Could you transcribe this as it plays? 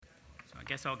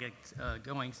guess I'll get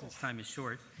going since time is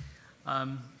short.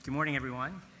 Good morning,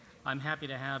 everyone. I'm happy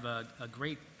to have a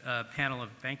great panel of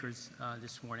bankers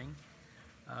this morning.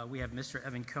 We have Mr.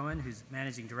 Evan Cohen, who's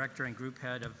Managing Director and Group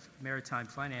Head of Maritime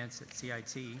Finance at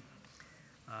CIT.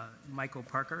 Michael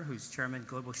Parker, who's Chairman,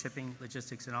 Global Shipping,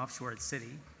 Logistics, and Offshore at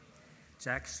Citi.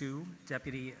 Jack Hsu,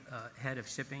 Deputy Head of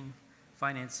Shipping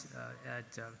Finance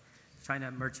at China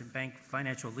Merchant Bank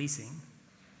Financial Leasing.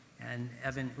 And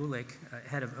Evan Ulick,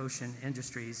 Head of Ocean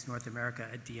Industries North America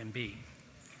at DNB.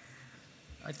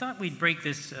 I thought we'd break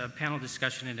this panel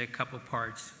discussion into a couple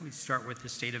parts. We'd start with the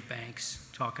state of banks,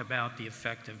 talk about the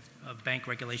effect of bank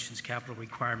regulations, capital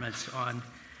requirements on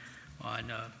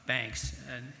banks,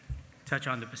 and touch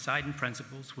on the Poseidon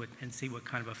principles and see what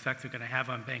kind of effect they're going to have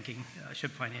on banking,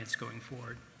 ship finance going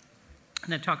forward.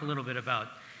 And then talk a little bit about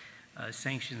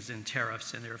sanctions and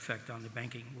tariffs and their effect on the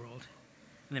banking world.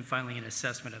 And then finally, an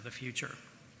assessment of the future.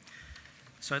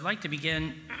 So I'd like to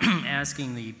begin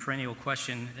asking the perennial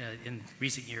question in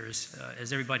recent years.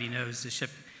 As everybody knows, the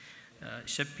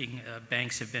shipping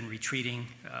banks have been retreating,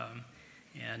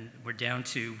 and we're down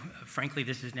to, frankly,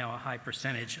 this is now a high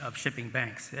percentage of shipping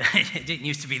banks. It didn't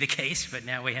used to be the case, but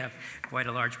now we have quite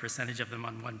a large percentage of them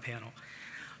on one panel.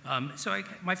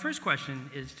 My first question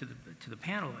is to the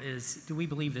panel is, do we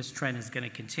believe this trend is going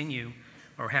to continue,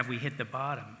 or have we hit the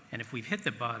bottom? And if we've hit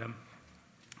the bottom,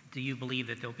 do you believe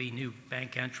that there'll be new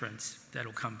bank entrants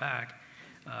that'll come back,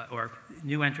 or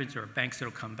new entrants or banks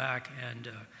that'll come back, and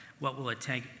what will it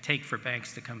take for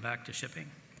banks to come back to shipping?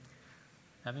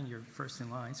 Evan, you're first in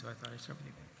line, so I thought I'd start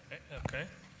with you. Okay.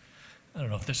 I don't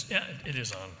know if this, yeah, it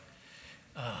is on.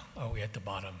 Are we at the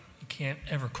bottom? You can't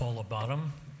ever call a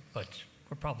bottom, but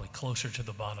we're probably closer to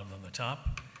the bottom than the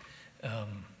top.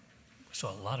 So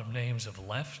a lot of names have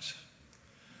left.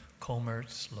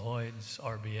 Comertz, Lloyd's,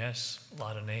 RBS, a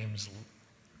lot of names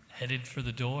headed for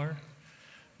the door.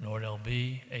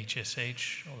 NordLB,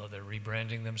 HSH, although they're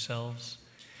rebranding themselves.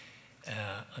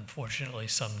 Unfortunately,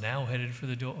 some now headed for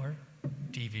the door.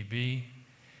 DVB.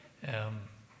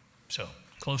 So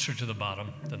closer to the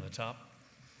bottom than the top.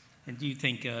 And do you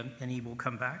think any will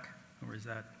come back, or is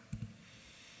that?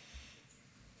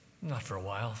 Not for a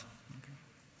while.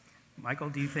 Michael,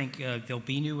 do you think there'll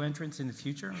be new entrants in the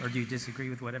future, or do you disagree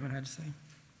with what Evan had to say?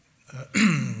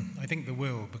 I think there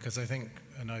will, because I think,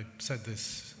 and I said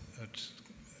this at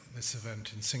this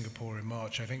event in Singapore in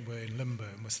March, I think we're in limbo,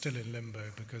 and we're still in limbo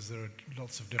because there are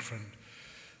lots of different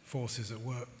forces at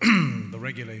work. The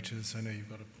regulators, I know you've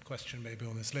got a question maybe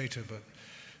on this later, but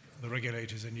the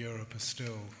regulators in Europe are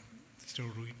still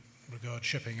regard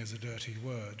shipping as a dirty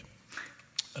word.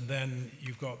 And then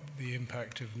you've got the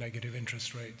impact of negative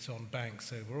interest rates on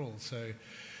banks overall. So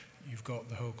you've got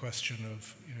the whole question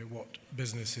of what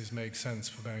businesses make sense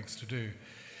for banks to do.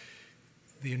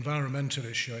 The environmental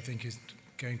issue, I think, is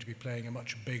going to be playing a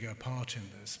much bigger part in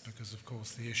this because, of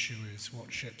course, the issue is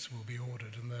what ships will be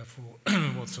ordered and therefore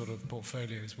what sort of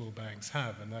portfolios will banks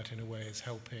have. And that, in a way, is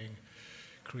helping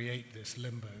create this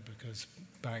limbo because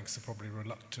banks are probably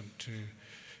reluctant to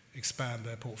expand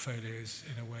their portfolios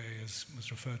in a way, as was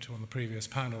referred to on the previous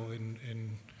panel,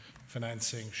 in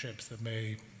financing ships that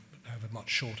may have a much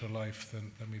shorter life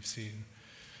than we've seen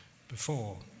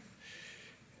before.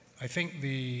 I think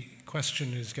the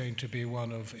question is going to be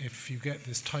one of, if you get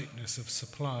this tightness of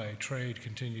supply, trade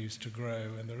continues to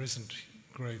grow, and there isn't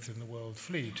growth in the world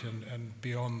fleet, and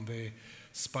beyond the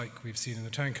spike we've seen in the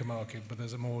tanker market, but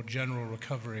there's a more general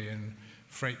recovery in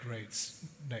freight rates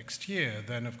next year,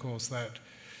 then of course that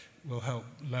will help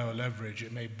lower leverage.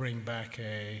 It may bring back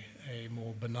a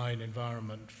more benign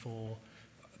environment for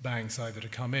banks either to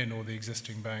come in or the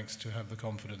existing banks to have the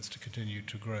confidence to continue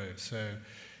to grow. So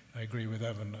I agree with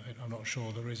Evan. I'm not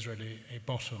sure there is really a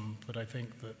bottom, but I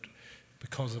think that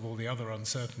because of all the other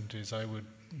uncertainties, I would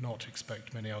not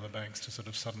expect many other banks to sort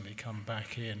of suddenly come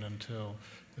back in until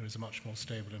there is a much more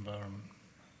stable environment.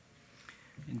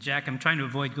 And Jack, I'm trying to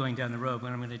avoid going down the road,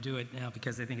 but I'm going to do it now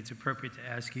because I think it's appropriate to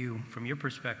ask you, from your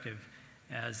perspective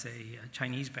as a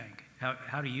Chinese bank,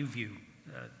 how do you view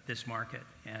this market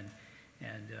and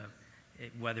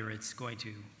whether it's going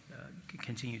to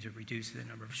continue to reduce the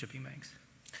number of shipping banks?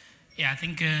 Yeah, I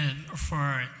think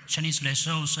for Chinese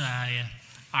lessors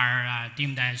are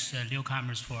deemed as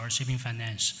newcomers for shipping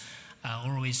finance.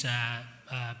 Always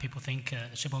people think,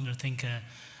 shipowners think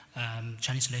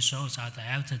Chinese lessors are the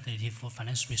alternative for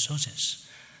financial resources.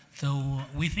 So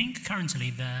we think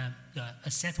currently the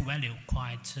asset value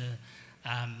quite,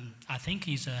 I think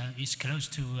is close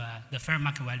to, the fair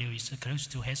market value is close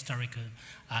to historical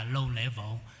low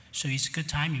level. So it's good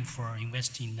timing for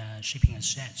investing in shipping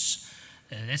assets.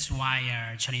 That's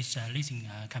why Chinese leasing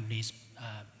companies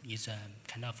is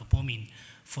kind of booming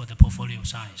for the portfolio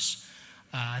size.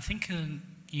 I think,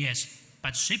 yes,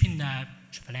 but shipping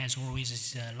finance always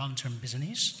is a long-term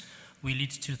business. We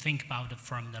need to think about it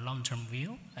from the long-term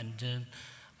view, and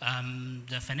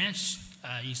the finance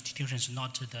institutions,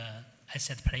 not the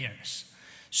asset players.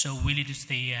 So we need to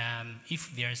see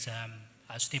if there's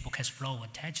a stable cash flow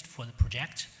attached for the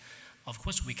project. Of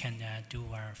course, we can do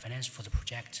our finance for the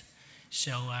project.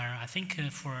 So I think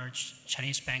for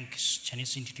Chinese banks,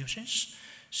 Chinese institutions,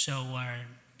 so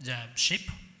the ship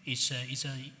is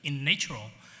in natural,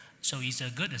 so it's a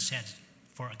good asset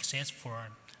for access for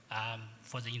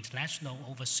the international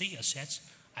overseas assets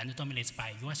and dominated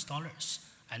by US dollars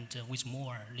and with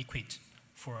more liquid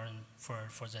for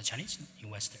the Chinese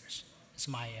investors. That's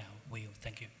my view.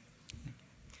 Thank you.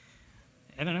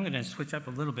 Evan, I'm going to switch up a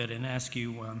little bit and ask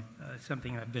you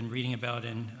something I've been reading about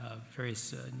in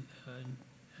various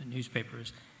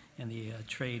newspapers and the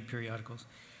trade periodicals.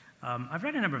 I've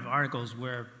read a number of articles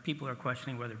where people are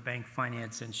questioning whether bank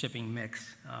finance and shipping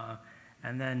mix,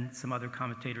 and then some other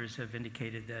commentators have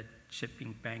indicated that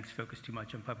shipping banks focus too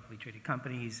much on publicly traded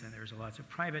companies, and there's lots of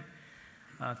private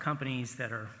companies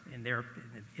that are, in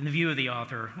the view of the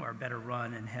author, are better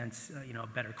run and hence,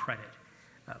 better credit.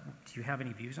 Do you have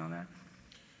any views on that?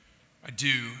 I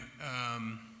do.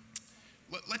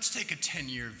 Let's take a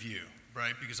 10-year view,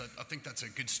 right? Because I think that's a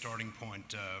good starting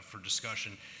point for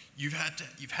discussion. You've had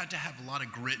to have a lot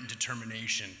of grit and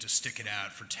determination to stick it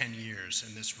out for 10 years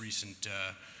in this recent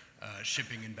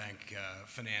shipping and bank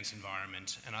finance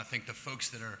environment. And I think the folks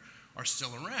that are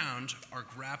still around are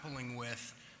grappling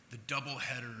with the double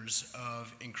headers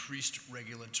of increased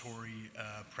regulatory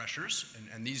pressures,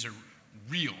 and these are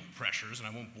real pressures, and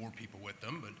I won't bore people with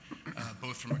them, but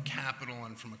both from a capital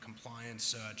and from a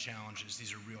compliance challenges,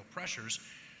 these are real pressures.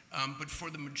 But for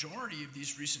the majority of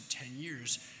these recent 10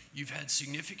 years, you've had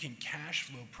significant cash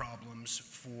flow problems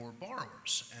for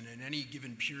borrowers. And in any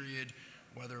given period,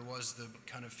 whether it was the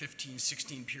kind of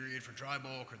 15-16 period for dry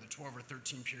bulk or the 12 or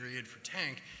 13 period for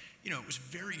tank, it was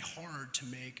very hard to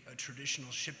make a traditional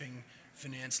shipping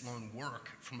finance loan work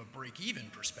from a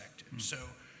break-even perspective. So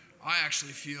I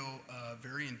actually feel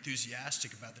very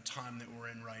enthusiastic about the time that we're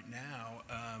in right now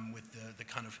with the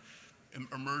kind of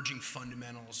emerging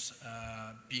fundamentals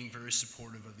being very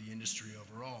supportive of the industry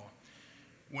overall.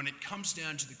 When it comes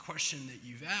down to the question that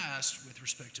you've asked with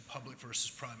respect to public versus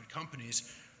private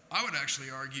companies, I would actually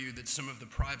argue that some of the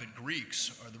private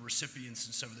Greeks are the recipients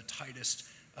in some of the tightest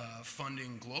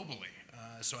funding globally.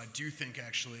 So I do think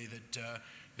actually that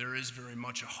there is very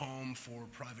much a home for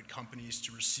private companies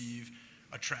to receive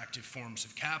attractive forms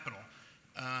of capital.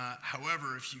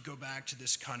 However, if you go back to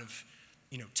this kind of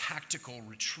tactical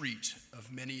retreat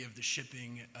of many of the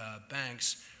shipping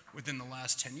banks within the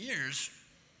last 10 years,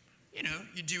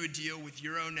 you do a deal with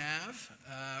Euronav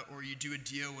or you do a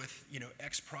deal with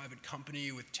X private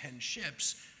company with 10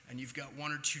 ships, and you've got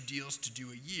one or two deals to do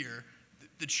a year,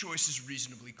 the choice is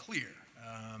reasonably clear.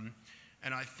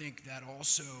 And I think that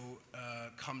also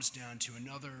comes down to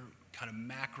another kind of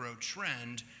macro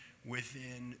trend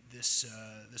within this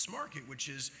market, which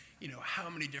is how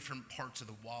many different parts of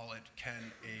the wallet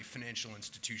can a financial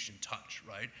institution touch,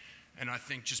 right? And I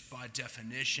think just by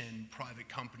definition, private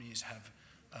companies have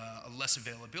a less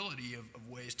availability of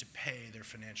ways to pay their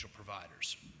financial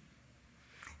providers.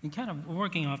 And kind of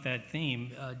working off that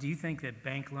theme, do you think that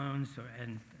bank loans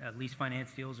and lease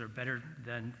finance deals are better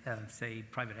than, say,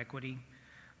 private equity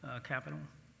capital?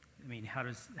 I mean,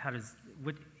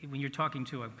 when you're talking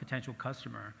to a potential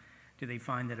customer, do they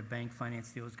find that a bank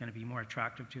finance deal is going to be more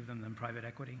attractive to them than private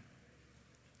equity?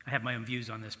 I have my own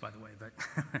views on this, by the way, but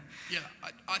yeah,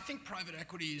 I think private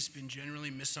equity has been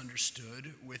generally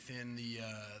misunderstood within the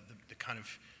kind of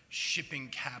shipping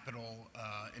capital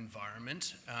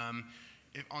environment.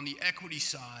 On the equity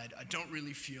side, I don't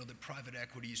really feel that private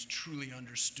equity has truly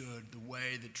understood the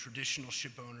way that traditional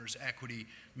ship owners' equity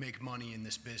make money in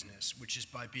this business, which is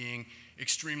by being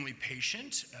extremely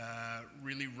patient,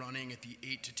 really running at the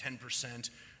 8 to 10%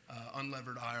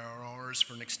 unlevered IRRs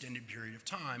for an extended period of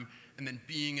time, and then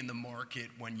being in the market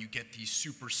when you get these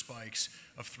super spikes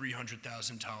of $300,000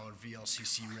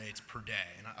 VLCC rates per day.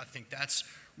 And I think that's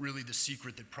really the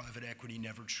secret that private equity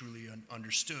never truly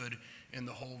understood in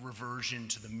the whole reversion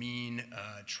to the mean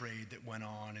trade that went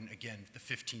on, and again, the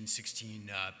 15-16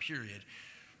 period.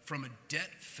 From a debt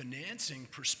financing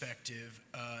perspective,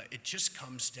 it just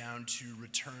comes down to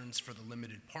returns for the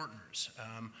limited partners.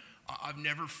 I've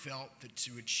never felt that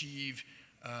to achieve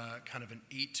kind of an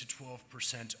 8 to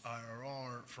 12%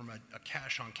 IRR from a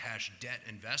cash-on-cash debt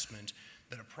investment,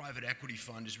 that a private equity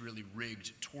fund is really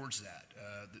rigged towards that.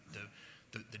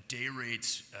 the day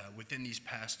rates within these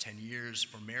past 10 years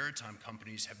for maritime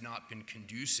companies have not been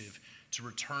conducive to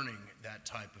returning that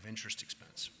type of interest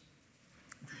expense.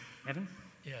 Evan?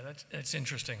 Yeah, that's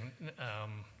interesting.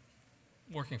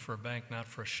 Working for a bank, not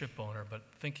for a ship owner, but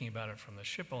thinking about it from the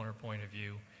ship owner point of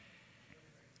view,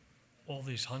 all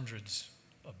these hundreds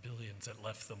of billions that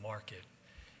left the market,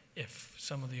 if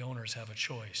some of the owners have a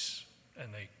choice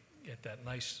and they get that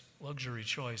nice luxury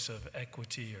choice of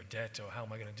equity or debt or how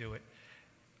am I going to do it,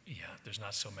 yeah, there's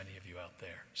not so many of you out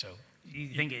there. So You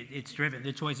think it's driven,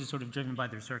 the choice is sort of driven by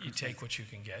their you circumstances? take what you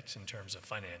can get in terms of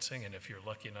financing, and if you're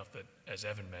lucky enough that, as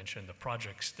Evan mentioned, the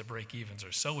projects, the break-evens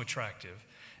are so attractive,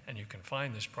 and you can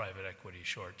find this private equity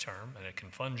short-term, and it can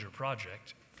fund your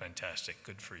project, fantastic,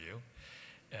 good for you.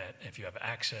 If you have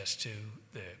access to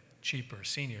the cheaper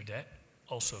senior debt,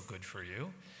 also good for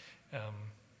you.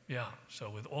 Yeah, so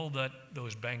with all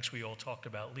those banks we all talked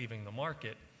about leaving the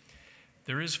market,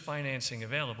 there is financing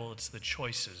available. It's the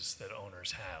choices that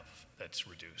owners have that's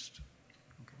reduced.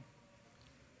 Okay.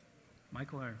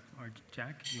 Michael or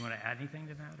Jack, do you want to add anything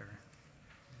to that? Or?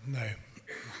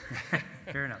 No.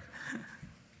 Fair enough.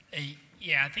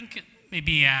 Yeah, I think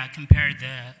maybe compare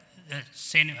the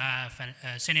senior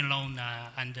loan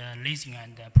and leasing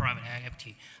and private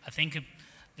equity. I think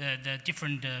the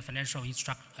different financial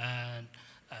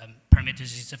parameters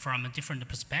is from a different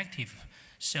perspective.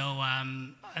 So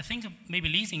I think maybe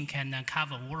leasing can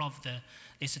cover all of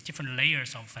these different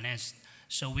layers of finance.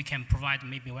 So we can provide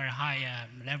maybe very high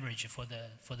leverage for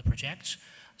the projects.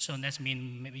 So that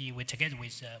means maybe we together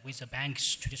with the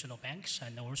banks, traditional banks,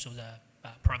 and also the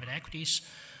private equities,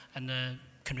 and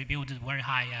contribute very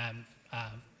high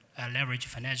leverage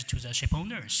finance to the ship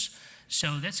owners.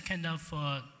 So that's kind of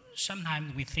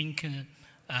sometimes we think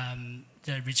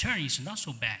the return is not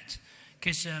so bad,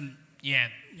 because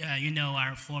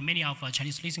for many of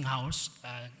Chinese leasing houses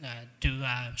do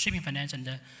shipping finance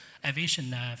and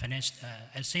aviation finance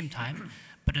at the same time.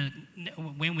 But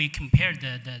when we compare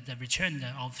the return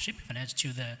of shipping finance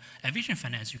to the aviation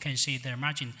finance, you can see the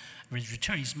margin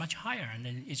return is much higher, and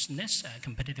it's less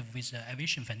competitive with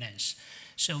aviation finance.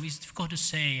 So it's difficult to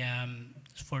say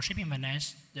for shipping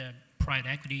finance, the private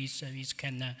equities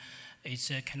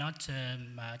cannot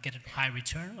get a high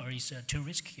return, or it's too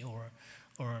risky, or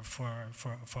for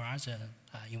other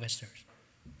investors.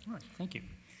 All right, thank you.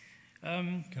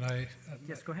 Can I?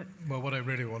 Yes, go ahead. Well, what I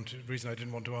really wanted, the reason I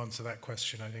didn't want to answer that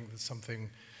question, I think there's something,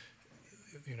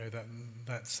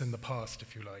 that's in the past,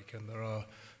 if you like, and there are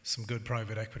some good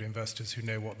private equity investors who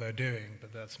know what they're doing,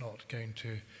 but that's not going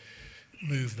to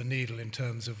move the needle in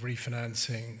terms of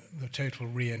refinancing the total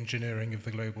re-engineering of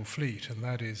the global fleet, and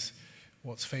that is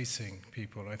what's facing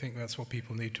people. I think that's what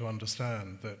people need to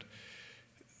understand, that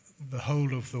the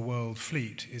whole of the world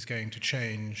fleet is going to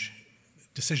change.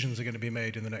 Decisions are going to be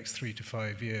made in the next 3 to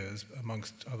 5 years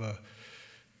amongst other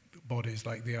bodies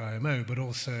like the IMO, but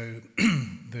also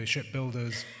the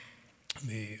shipbuilders,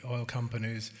 the oil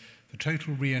companies. The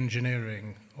total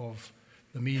re-engineering of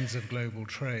the means of global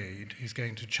trade is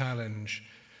going to challenge,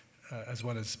 as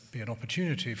well as be an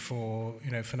opportunity for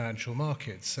financial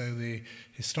markets. So the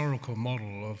historical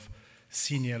model of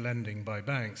senior lending by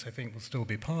banks, I think, will still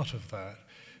be part of that.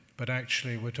 But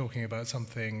actually, we're talking about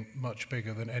something much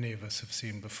bigger than any of us have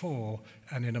seen before,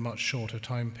 and in a much shorter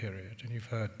time period. And you've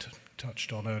heard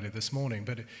touched on earlier this morning,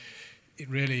 but it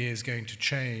really is going to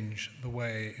change the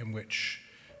way in which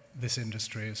this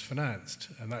industry is financed.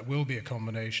 And that will be a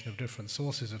combination of different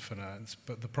sources of finance.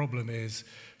 But the problem is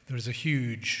there is a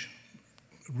huge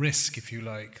risk, if you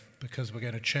like, because we're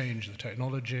going to change the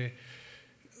technology.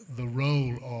 The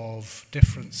role of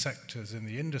different sectors in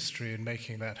the industry in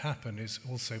making that happen is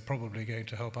also probably going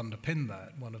to help underpin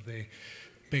that. One of the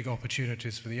big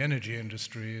opportunities for the energy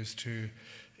industry is to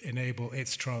enable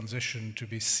its transition to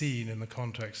be seen in the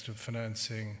context of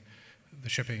financing the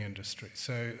shipping industry.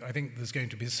 So I think there's going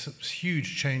to be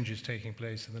huge changes taking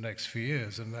place in the next few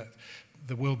years, and that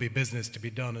there will be business to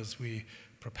be done as we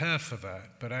prepare for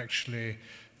that. But actually,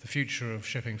 the future of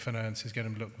shipping finance is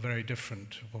going to look very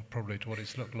different, well, probably to what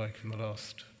it's looked like in the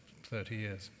last 30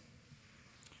 years.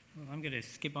 Well, I'm going to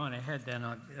skip on ahead then,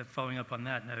 following up on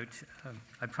that note.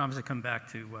 I promise to come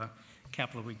back to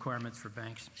capital requirements for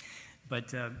banks.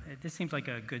 But this seems like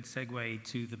a good segue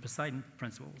to the Poseidon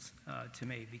Principles to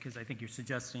me, because I think you're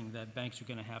suggesting that banks are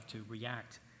going to have to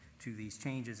react to these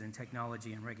changes in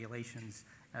technology and regulations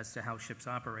as to how ships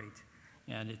operate.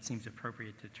 And it seems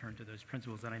appropriate to turn to those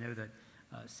principles. And I know that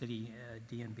Citi,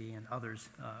 DNB, and others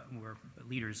were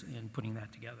leaders in putting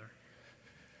that together.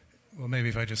 Well, maybe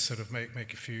if I just sort of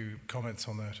make a few comments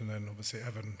on that, and then obviously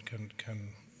Evan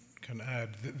can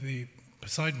add. The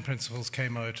Poseidon Principles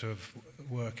came out of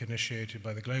work initiated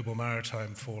by the Global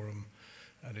Maritime Forum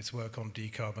and its work on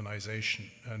decarbonisation,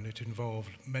 and it involved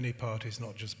many parties,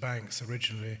 not just banks.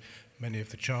 Originally, many of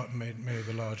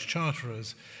the large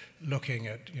charterers looking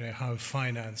at how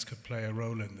finance could play a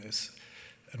role in this,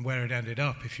 and where it ended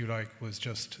up, if you like, was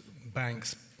just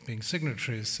banks being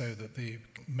signatories so that the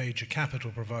major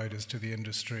capital providers to the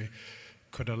industry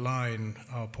could align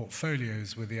our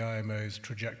portfolios with the IMO's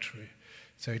trajectory.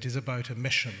 So it is about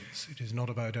emissions. It is not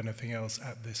about anything else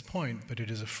at this point, but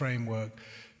it is a framework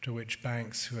to which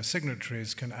banks who are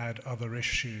signatories can add other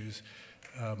issues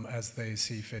as they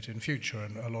see fit in future,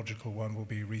 and a logical one will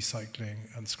be recycling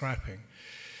and scrapping.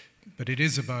 But it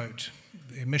is about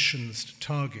emissions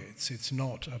targets. It's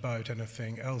not about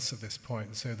anything else at this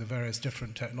point. So the various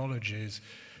different technologies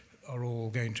are all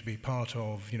going to be part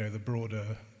of the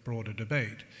broader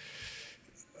debate.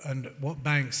 And what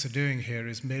banks are doing here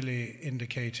is merely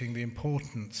indicating the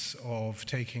importance of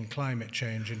taking climate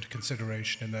change into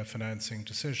consideration in their financing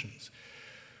decisions.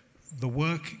 The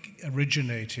work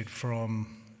originated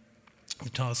from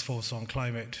the Task Force on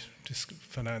Climate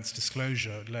Finance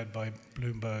Disclosure, led by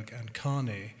Bloomberg and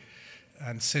Carney,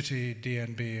 and Citi,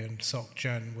 DNB, and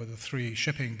SocGen were the 3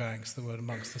 shipping banks that were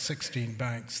amongst the 16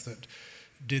 banks that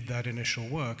did that initial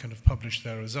work and have published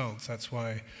their results. That's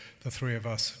why the 3 of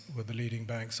us were the leading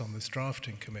banks on this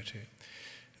drafting committee.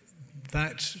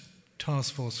 That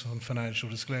Task Force on Financial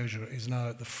Disclosure is now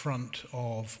at the front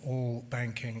of all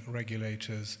banking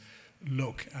regulators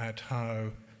look at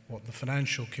what the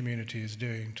financial community is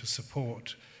doing to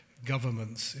support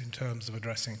governments in terms of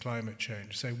addressing climate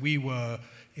change. So we were,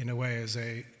 in a way, as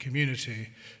a community,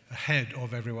 ahead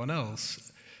of everyone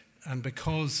else. And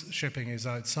because shipping is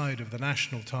outside of the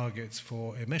national targets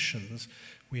for emissions,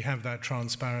 we have that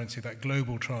transparency, that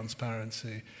global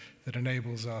transparency that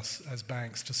enables us as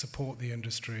banks to support the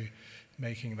industry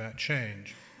making that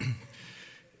change.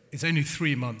 It's only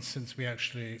 3 months since we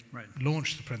actually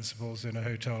launched the principles in a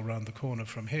hotel around the corner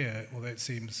from here, although it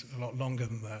seems a lot longer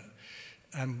than that.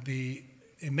 And the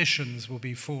emissions will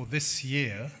be for this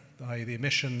year, i.e. the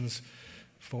emissions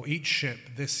for each ship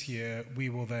this year. We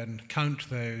will then count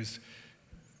those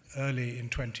early in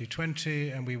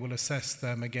 2020, and we will assess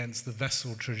them against the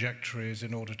vessel trajectories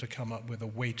in order to come up with a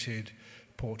weighted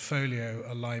portfolio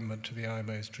alignment to the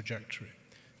IMO's trajectory.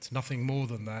 It's nothing more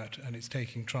than that, and it's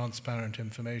taking transparent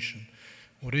information.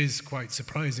 What is quite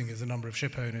surprising is the number of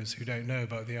ship owners who don't know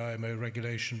about the IMO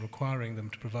regulation requiring them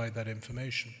to provide that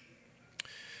information.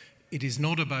 It is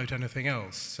not about anything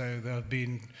else. So there have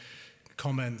been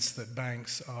comments that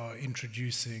banks are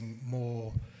introducing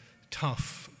more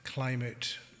tough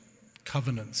climate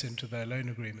covenants into their loan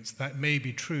agreements. That may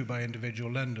be true by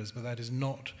individual lenders, but that is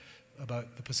not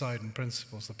about the Poseidon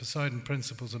Principles. The Poseidon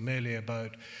Principles are merely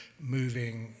about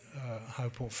moving how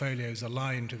portfolios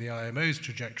align to the IMO's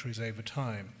trajectories over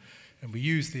time. And we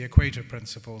use the Equator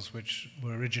Principles, which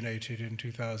were originated in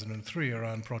 2003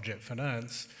 around project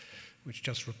finance, which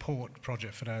just report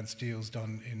project finance deals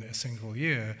done in a single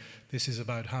year. This is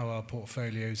about how our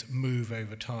portfolios move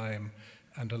over time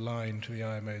and align to the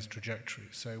IMO's trajectory.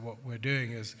 So what we're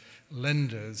doing as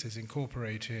lenders is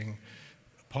incorporating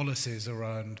policies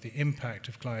around the impact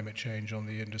of climate change on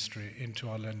the industry into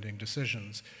our lending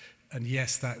decisions. And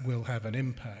yes, that will have an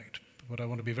impact. But what I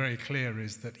want to be very clear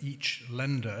is that each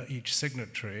lender, each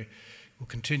signatory, will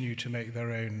continue to make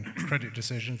their own credit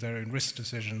decisions, their own risk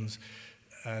decisions,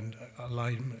 and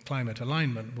climate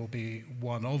alignment will be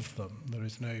one of them. There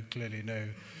is clearly no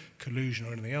collusion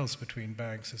or anything else between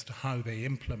banks as to how they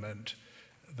implement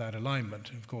that alignment.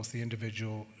 And of course, the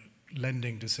individual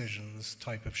lending decisions,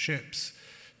 type of ships,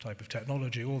 type of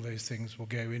technology, all those things will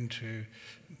go into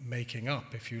making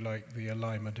up, if you like, the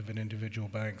alignment of an individual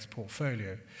bank's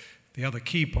portfolio. The other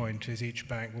key point is each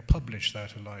bank will publish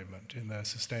that alignment in their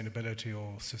sustainability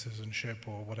or citizenship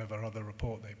or whatever other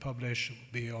report they publish. It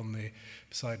will be on the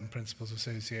Poseidon Principles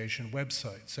Association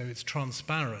website. So it's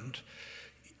transparent,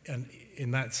 and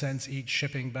in that sense, each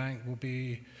shipping bank will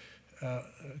be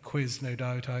quizzed, no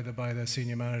doubt, either by their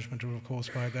senior management or, of course,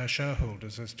 by their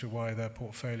shareholders as to why their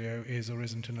portfolio is or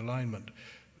isn't in alignment.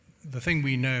 The thing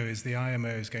we know is the IMO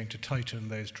is going to tighten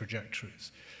those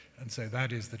trajectories. And so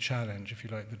that is the challenge, if you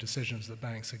like. The decisions that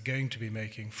banks are going to be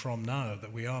making from now,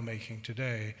 that we are making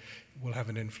today, will have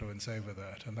an influence over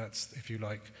that. And that's, if you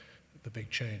like, the big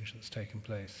change that's taken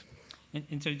place.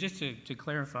 And so just to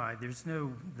clarify, there's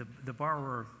the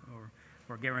borrower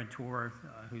or guarantor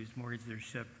who's mortgaged their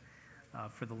ship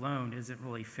for the loan isn't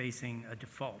really facing a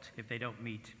default if they don't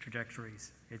meet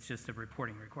trajectories. It's just a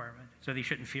reporting requirement. So they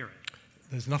shouldn't fear it.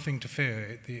 There's nothing to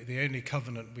fear. The only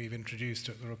covenant we've introduced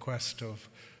at the request of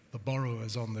the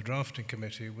borrowers on the drafting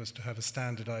committee was to have a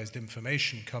standardized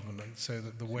information covenant so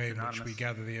that the way in which we anonymous.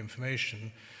 gather the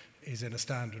information is in a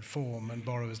standard form and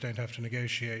borrowers don't have to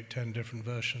negotiate 10 different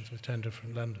versions with 10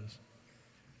 different lenders.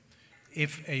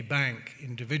 If a bank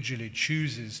individually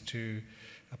chooses to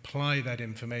apply that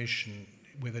information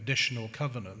with additional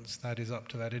covenants, that is up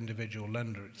to that individual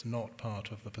lender. It's not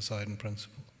part of the Poseidon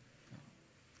Principle.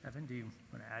 Evan, do you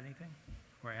want to add anything?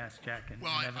 Or ask Jack and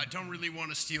Well, Evan? I don't really want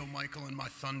to steal Michael and my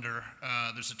thunder.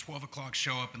 There's a 12 o'clock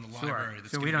show up in the Sure. library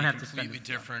that's So we going to don't be have to spend completely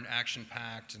it. different,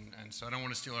 action-packed, and so I don't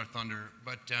want to steal our thunder.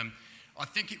 But I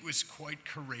think it was quite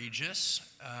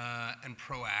courageous and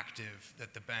proactive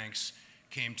that the banks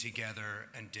came together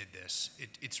and did this.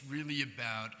 It's really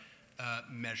about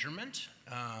measurement.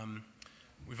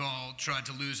 We've all tried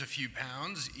to lose a few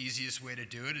pounds. The easiest way to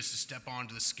do it is to step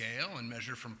onto the scale and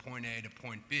measure from point A to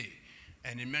point B.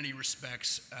 And in many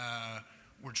respects,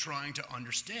 we're trying to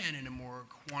understand in a more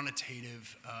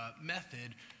quantitative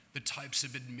method the types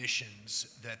of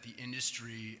admissions that the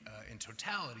industry in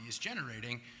totality is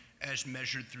generating as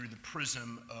measured through the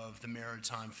prism of the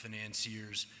maritime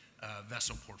financiers'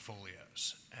 vessel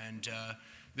portfolios. And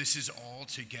this is all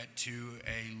to get to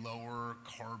a lower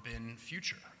carbon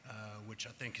future, which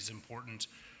I think is important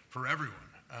for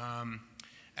everyone.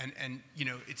 And you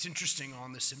know, it's interesting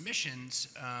on the submissions,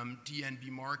 DNB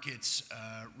Markets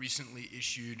recently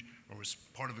issued, or was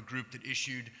part of a group that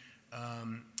issued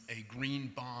a green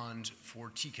bond for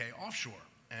TK Offshore.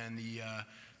 And the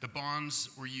bonds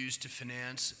were used to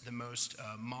finance the most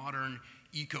modern,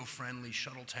 eco-friendly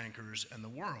shuttle tankers in the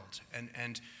world.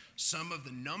 And some of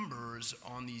the numbers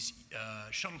on these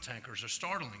shuttle tankers are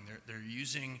startling. They're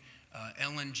using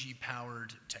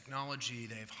LNG-powered technology.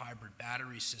 They have hybrid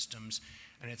battery systems,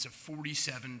 and it's a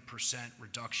 47%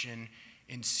 reduction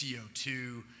in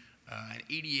CO2, an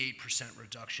 88%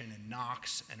 reduction in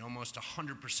NOx, and almost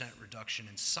 100% reduction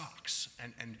in SOx.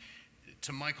 And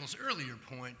to Michael's earlier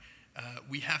point,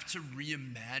 we have to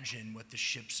reimagine what the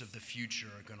ships of the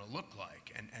future are going to look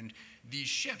like. And these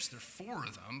ships, there are 4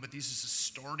 of them, but this is a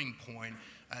starting point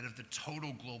out of the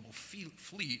total global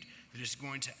fleet that is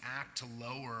going to act to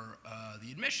lower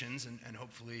the emissions and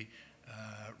hopefully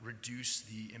reduce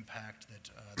the impact that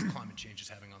the climate change is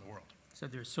having on the world. So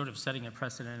they're sort of setting a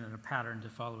precedent and a pattern to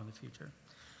follow in the future.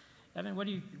 Evan, what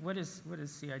does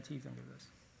CIT think of this?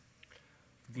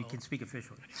 If you can speak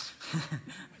officially. I'm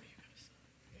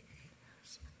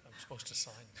supposed to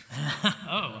sign.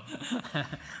 Oh.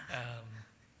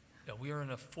 No, we are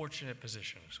in a fortunate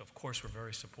position. So, of course, we're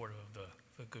very supportive of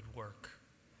the good work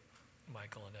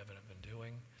Michael and Evan have been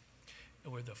doing.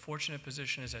 And where the fortunate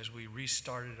position is, as we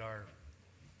restarted our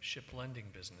ship lending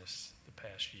business the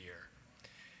past year,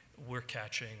 we're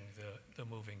catching the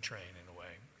moving train in a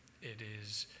way. It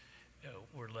is,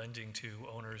 we're lending to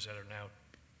owners that are now,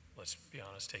 let's be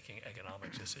honest, taking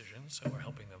economic decisions. So we're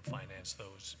helping them finance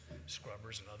those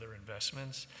scrubbers and other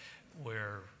investments.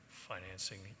 We're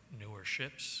financing newer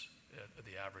ships at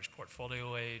the average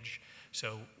portfolio age.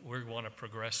 So we want to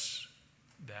progress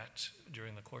that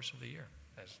during the course of the year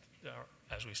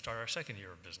as we start our second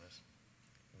year of business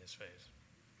in this phase.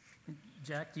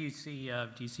 Jack, do you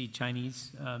see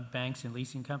Chinese banks and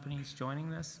leasing companies joining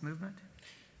this movement?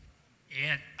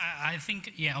 Yeah, I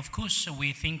think, yeah, of course,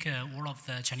 we think all of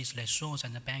the Chinese lessors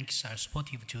and the banks are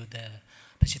supportive to the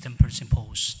Poseidon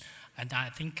Principles. And I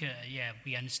think, yeah,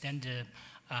 we understand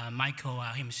Michael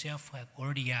himself have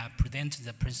already presented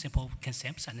the principal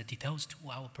concepts and the details to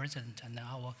our president and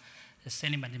our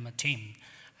senior management team.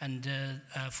 And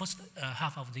first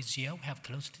half of this year, we have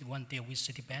closed one deal with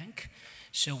Citibank.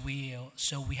 So we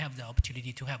have the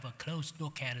opportunity to have a close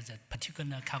look at the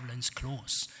particular covenants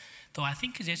clause. So I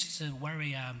think this is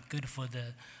very good for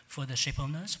the ship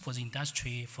owners, for the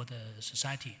industry, for the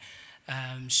society.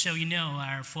 So you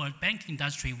know, for banking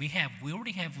industry, we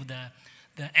already have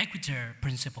the Equator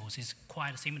principles is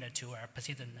quite similar to our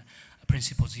Poseidon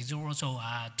principles. It's also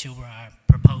to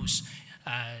propose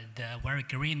the very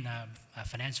green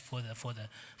finance for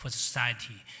the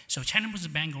society. So China Merchants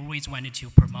Bank always wanted to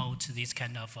promote this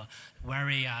kind of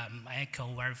very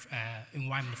very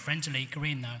environment-friendly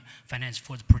green finance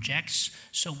for the projects.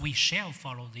 So we shall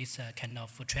follow this kind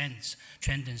of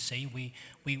trend and say we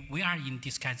are in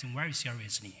discussing very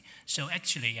seriously. So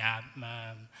actually,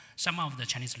 some of the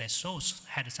Chinese lessors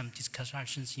had some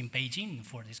discussions in Beijing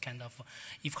for this kind of,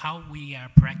 if how we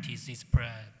practice these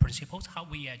principles, how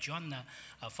we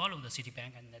follow the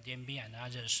Citibank and the DNB and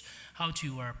others, how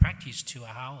to practice to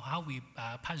how we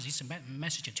pass this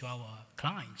message to our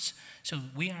clients. So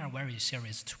we are very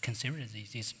serious to consider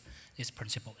these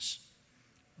principles.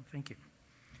 Thank you.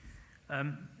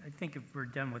 I think if we're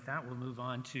done with that, we'll move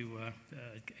on to a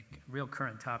real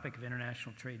current topic of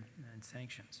international trade and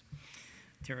sanctions,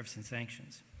 tariffs and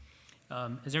sanctions.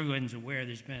 As everyone's aware,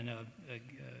 there's been a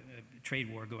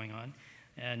trade war going on,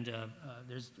 and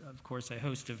there's, of course, a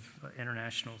host of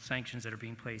international sanctions that are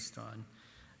being placed on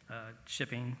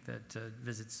shipping that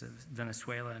visits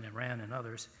Venezuela and Iran and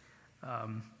others.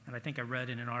 And I think I read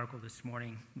in an article this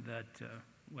morning that,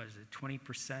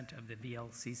 20% of the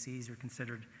VLCCs are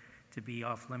considered to be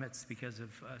off limits because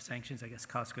of sanctions, I guess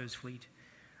Costco's fleet.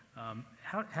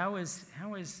 How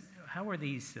are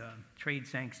these trade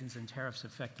sanctions and tariffs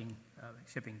affecting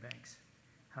shipping banks?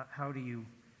 How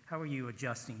are you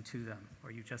adjusting to them? Or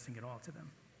are you adjusting at all to them?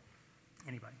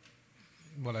 Anybody?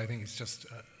 Well, I think it's just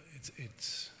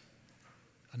it's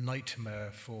a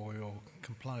nightmare for your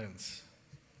compliance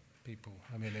people.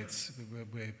 I mean, if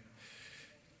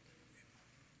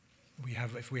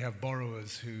we have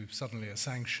borrowers who suddenly are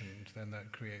sanctioned, then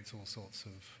that creates all sorts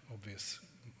of obvious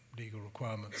legal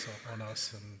requirements on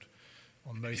us and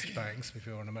on most banks, if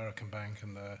you're an American bank,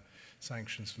 and the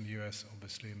sanctions from the US,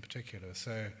 obviously, in particular.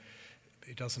 So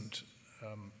it doesn't,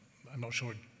 I'm not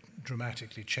sure it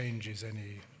dramatically changes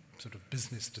any sort of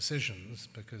business decisions,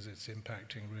 because it's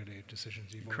impacting really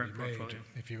decisions you've already made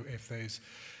if those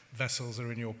vessels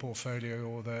are in your portfolio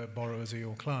or the borrowers are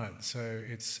your clients. So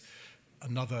it's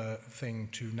another thing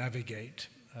to navigate,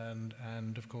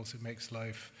 and of course it makes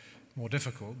life more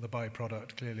difficult. The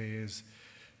byproduct clearly is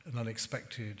an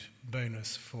unexpected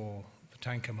bonus for the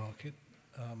tanker market,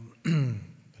 and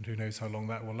who knows how long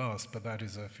that will last, but that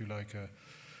is, if you like,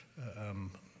 an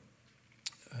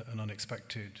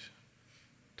unexpected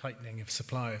tightening of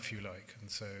supply, if you like,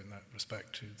 and so in that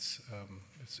respect it's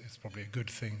probably a good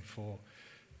thing for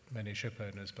many ship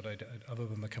owners, but other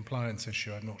than the compliance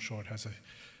issue, I'm not sure it has a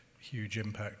huge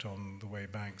impact on the way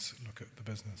banks look at the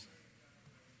business.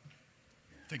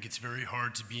 I think it's very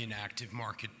hard to be an active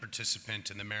market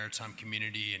participant in the maritime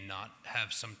community and not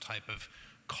have some type of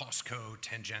Costco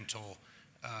tangential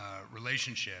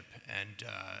relationship. And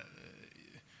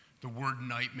the word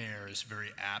nightmare is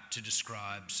very apt to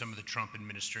describe some of the Trump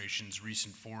administration's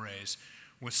recent forays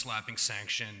with slapping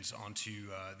sanctions onto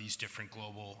these different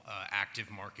global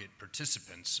active market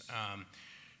participants.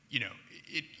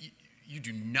 You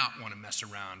do not want to mess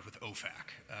around with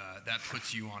OFAC. That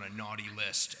puts you on a naughty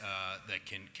list that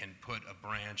can put a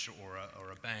branch or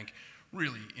a bank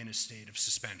really in a state of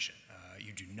suspension.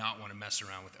 You do not want to mess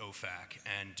around with OFAC.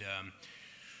 And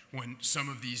when some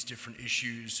of these different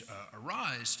issues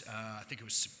arise, I think it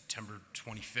was September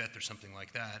 25th or something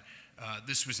like that,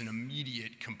 this was an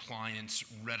immediate compliance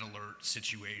red alert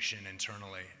situation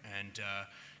internally. And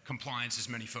compliance, as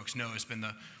many folks know, has been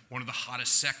one of the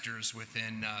hottest sectors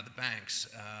within the banks.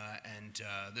 And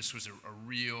this was a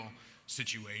real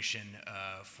situation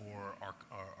for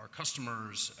our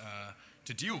customers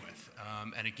to deal with.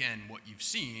 And again, what you've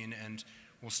seen, and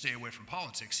we'll stay away from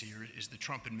politics here, is the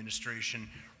Trump administration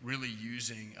really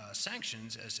using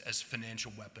sanctions as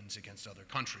financial weapons against other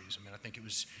countries. I mean, I think it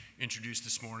was introduced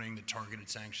this morning that targeted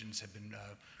sanctions have been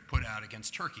put out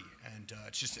against Turkey. And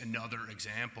it's just another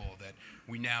example that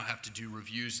we now have to do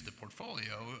reviews of the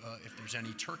portfolio if there's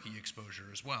any Turkey exposure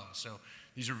as well. So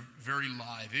these are very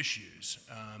live issues.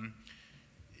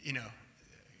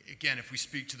 Again, if we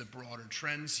speak to the broader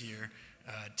trends here,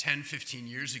 10, 15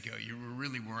 years ago, you were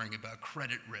really worrying about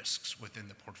credit risks within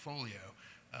the portfolio.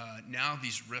 Now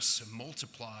these risks have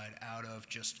multiplied out of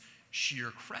just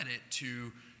sheer credit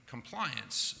to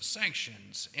compliance,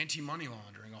 sanctions, anti-money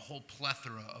laundering, a whole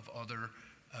plethora of other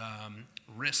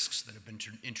risks that have been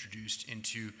introduced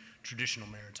into traditional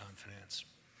maritime finance.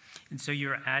 And so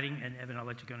you're adding, and Evan, I'll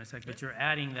let you go in a second, but you're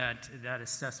adding that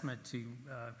assessment to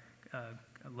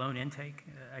loan intake,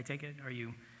 I take it? Are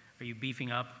you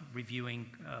beefing up, reviewing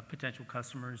potential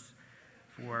customers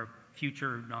for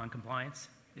future non-compliance,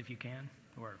 if you can,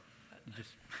 or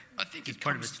just I think it's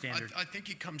part of its standard? I think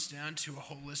it comes down to a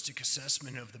holistic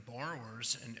assessment of the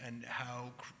borrowers and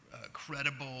how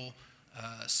credible,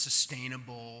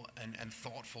 sustainable, and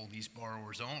thoughtful these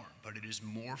borrowers are. But it is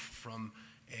more from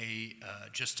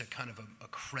just a kind of a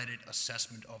credit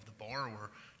assessment of the borrower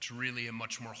to really a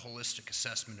much more holistic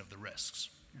assessment of the risks.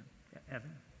 Yeah. Evan?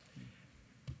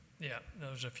 Yeah,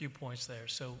 there's a few points there.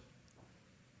 So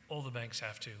all the banks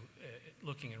have to,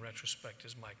 looking in retrospect,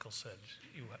 as Michael said,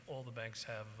 all the banks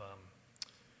have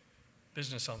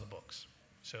business on the books.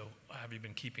 So have you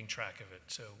been keeping track of it?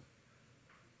 So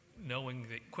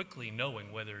quickly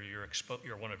knowing whether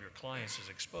one of your clients is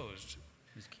exposed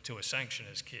to a sanction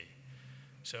is key.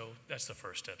 So that's the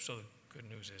first step. So the good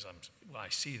news is I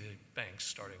see the banks,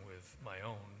 starting with my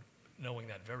own, knowing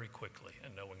that very quickly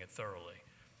and knowing it thoroughly.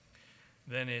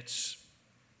 Then it's,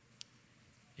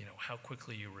 how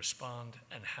quickly you respond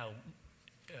and how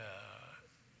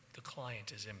the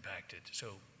client is impacted.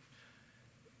 So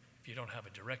if you don't have a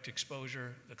direct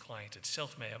exposure, the client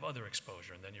itself may have other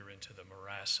exposure, and then you're into the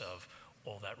morass of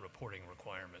all that reporting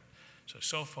requirement.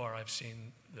 So far I've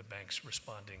seen the banks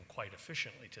responding quite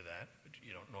efficiently to that.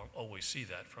 You don't always see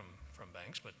that from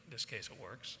banks, but in this case it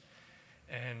works.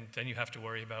 And then you have to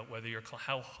worry about whether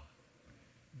how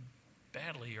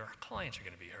badly your clients are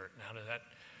going to be hurt, and how that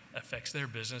affects their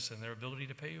business and their ability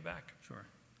to pay you back. Sure.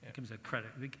 Yeah. It becomes a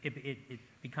credit. It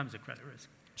becomes a credit risk.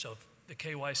 So the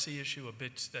KYC issue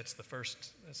that's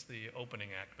the opening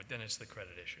act, but then it's the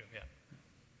credit issue, yeah.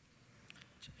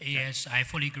 Yes, I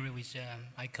fully agree with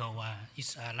Michael.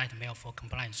 It's light mail for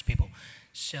compliance people.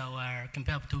 So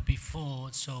compared to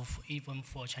before, even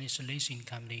for Chinese leasing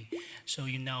company, so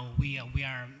we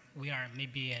are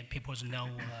maybe people know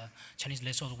Chinese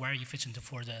lessors very efficient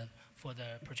for the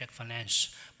project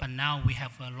finance. But now we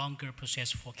have a longer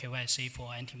process for KYC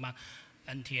for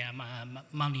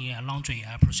anti-money laundering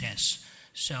process.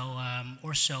 So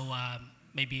also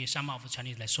maybe some of the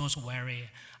Chinese lessors very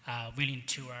willing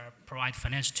to provide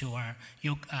finance to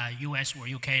U.S. or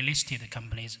U.K. listed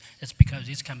companies. That's because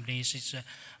these companies is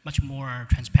much more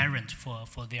transparent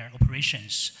for their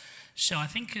operations. So I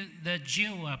think the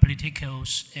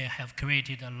geopoliticals have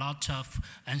created a lot of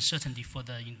uncertainty for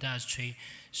the industry.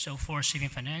 So for shipping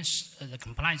finance, the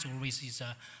compliance always is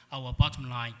our bottom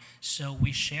line. So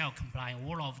we shall comply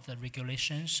all of the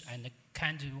regulations and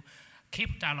kind of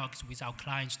keep dialogues with our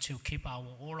clients to keep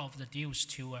all of the deals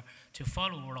to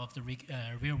follow all of the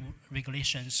real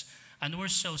regulations. And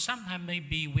also sometimes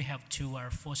maybe we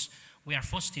are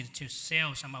forced to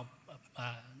sell some of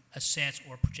assets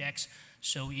or projects.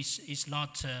 So it's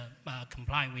not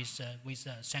comply with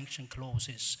sanction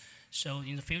clauses. So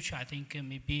in the future, I think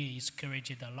maybe it's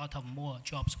created a lot of more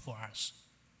jobs for us.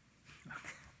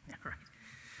 Yeah,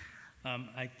 right.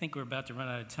 I think we're about to run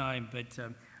out of time, but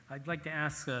I'd like to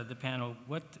ask the panel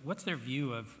what's their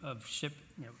view of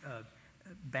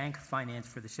bank finance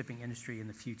for the shipping industry in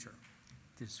the future.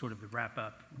 To sort of wrap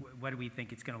up, what do we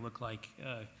think it's going to look like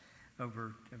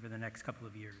over the next couple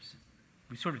of years?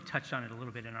 We sort of touched on it a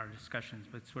little bit in our discussions,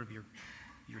 but sort of your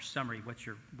summary. What's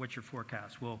your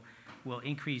forecast? Will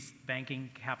increased banking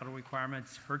capital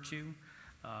requirements hurt you?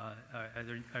 Are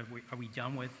we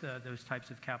done with those types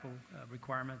of capital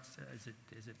requirements? Is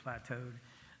it plateaued?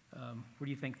 Where do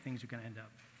you think things are going to end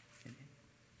up?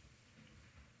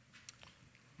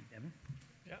 Devin?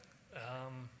 Yeah.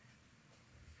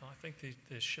 I think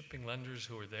the shipping lenders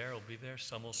who are there will be there.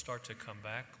 Some will start to come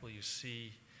back. Will you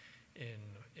see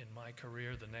in my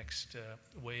career the next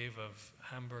wave of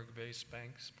Hamburg-based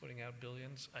banks putting out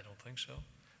billions? I don't think so.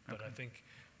 But okay. I think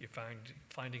you're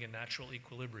finding a natural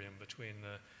equilibrium between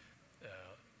the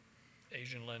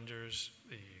Asian lenders,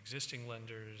 the existing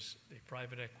lenders, the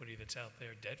private equity that's out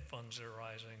there, debt funds that are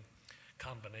rising,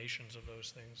 combinations of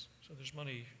those things. So there's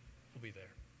money will be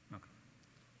there. Okay.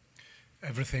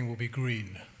 Everything will be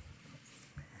green.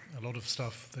 A lot of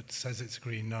stuff that says it's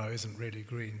green now isn't really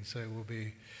green. So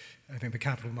I think the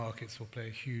capital markets will play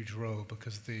a huge role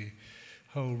because the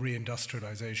whole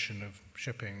reindustrialization of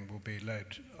shipping will be led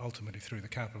ultimately through the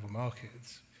capital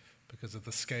markets because of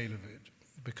the scale of it,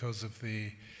 because of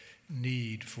the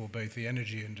need for both the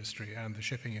energy industry and the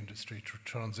shipping industry to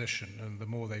transition, and the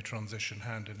more they transition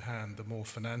hand in hand, the more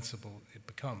financeable it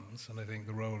becomes. And I think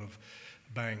the role of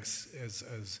banks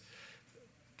as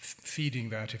feeding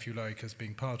that, if you like, as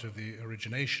being part of the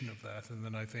origination of that, and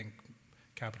then I think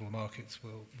capital markets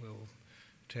will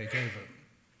take over.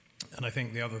 And I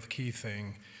think the other key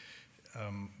thing,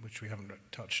 which we haven't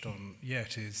touched on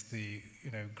yet, is the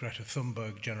Greta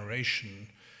Thunberg generation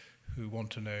who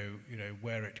want to know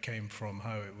where it came from,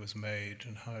 how it was made,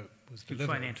 and how it was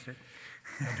delivered. Who financed it?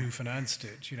 And who financed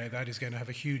it. That is going to have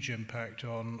a huge impact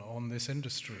on this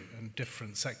industry, and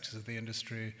different sectors of the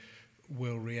industry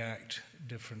will react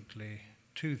differently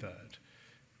to that.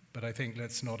 But I think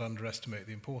let's not underestimate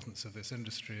the importance of this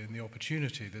industry and the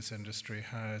opportunity this industry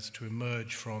has to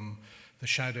emerge from the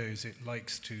shadows it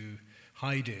likes to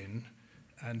hide in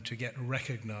and to get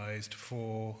recognized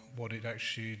for what it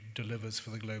actually delivers for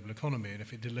the global economy. And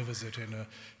if it delivers it in a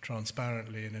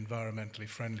transparently and environmentally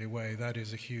friendly way, that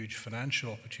is a huge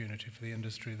financial opportunity for the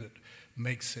industry that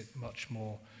makes it much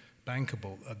more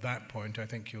bankable. At that point, I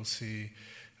think you'll see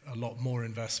a lot more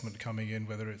investment coming in,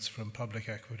 whether it's from public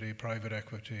equity, private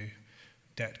equity,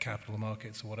 debt capital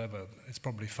markets, or whatever. It's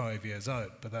probably 5 years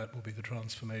out, but that will be the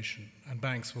transformation. And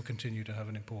banks will continue to have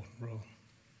an important role.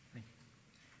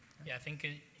 Yeah, I think,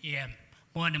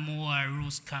 more and more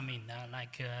rules coming,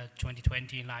 like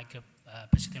 2020, like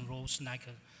precedent rules, like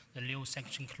the Leo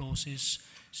sanction clauses.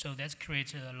 So that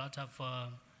creates a lot of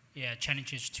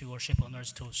challenges to ship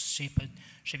owners, to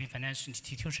shipping finance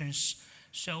institutions.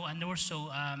 So, and also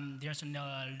there's a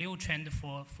new trend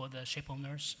for the ship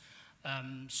owners.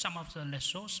 Some of the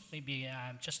lessors maybe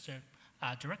just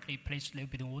directly place little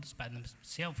bit orders by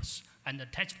themselves and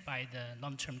attached by the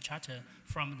long-term charter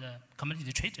from the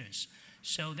commodity traders.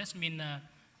 So that means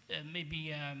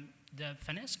maybe the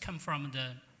finance come from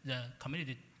the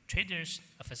commodity traders'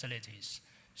 facilities.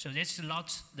 So this is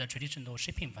not the traditional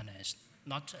shipping finance,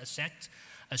 not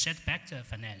asset-backed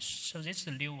finance. So this is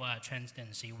a new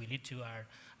tendency. We need to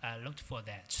look for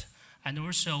that. And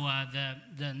also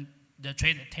the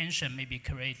trade tension maybe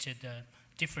created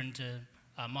different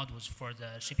models for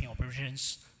the shipping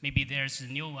operations. Maybe there's a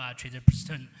new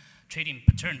trading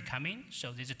pattern coming.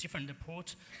 So there's a different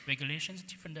port regulations,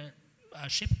 different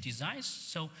ship designs.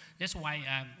 So that's why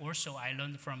also I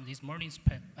learned from this morning's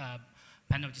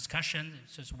panel discussion.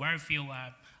 So very few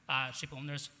ship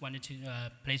owners wanted to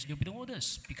place new bid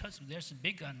orders because there's a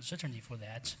big uncertainty for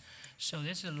that. So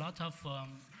there's a lot of,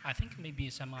 I think maybe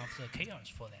some of the chaos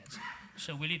for that.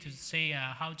 So we need to say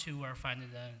how to find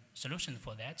the solution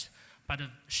for that. But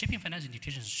shipping finance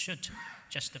institutions should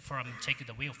just take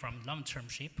the wheel from long-term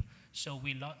ship. So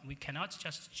we cannot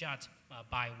just judge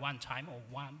by one time or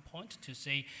one point to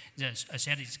say the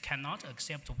asset is cannot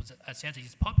acceptable, the asset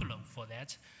is popular for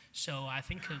that. So I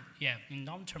think, in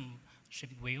long-term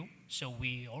shipping wheel, so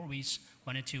we always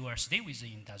wanted to stay with the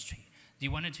industry. They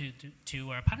wanted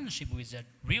to partnership with the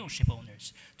real ship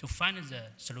owners to find the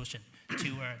solution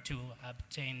to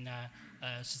obtain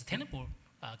sustainable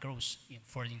growth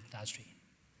for the industry.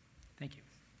 Thank you.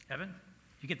 Evan,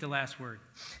 you get the last word.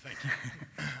 Thank you.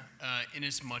 In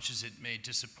as much as it may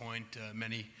disappoint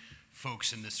many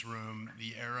folks in this room,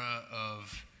 the era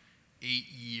of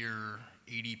 8-year,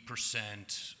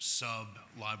 80%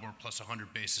 sub-LIBOR plus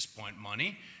 100 basis point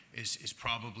money is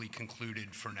probably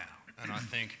concluded for now. And I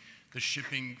think the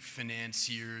shipping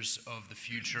financiers of the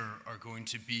future are going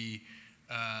to be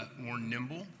more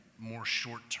nimble, more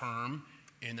short-term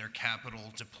in their capital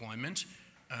deployment,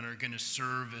 and are going to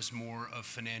serve as more of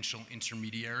financial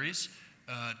intermediaries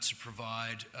to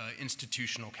provide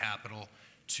institutional capital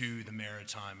to the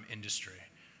maritime industry.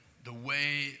 The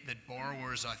way that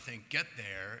borrowers, I think, get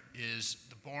there is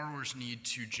the borrowers need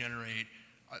to generate,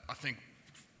 I think,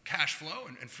 cash flow,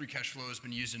 and free cash flow has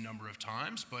been used a number of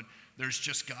times, but there's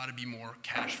just got to be more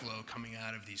cash flow coming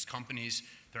out of these companies.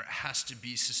 There has to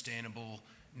be sustainable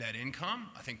net income.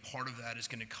 I think part of that is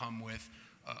going to come with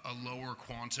a lower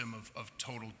quantum of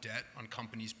total debt on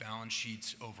companies' balance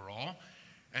sheets overall.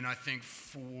 And I think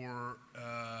for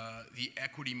the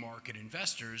equity market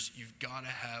investors, you've got to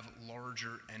have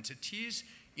larger entities,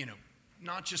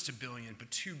 not just $1 billion, but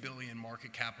 $2 billion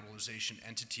market capitalization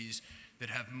entities that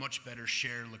have much better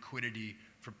share liquidity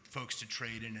for folks to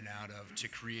trade in and out of to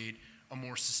create a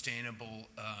more sustainable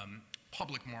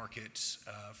public market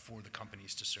for the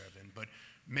companies to serve in. But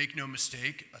make no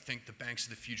mistake, I think the banks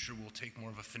of the future will take more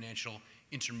of a financial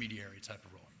intermediary type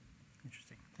of role.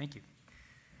 Interesting. Thank you.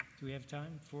 Do we have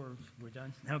time before we're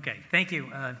done? Okay. Thank you.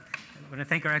 I want to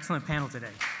thank our excellent panel today.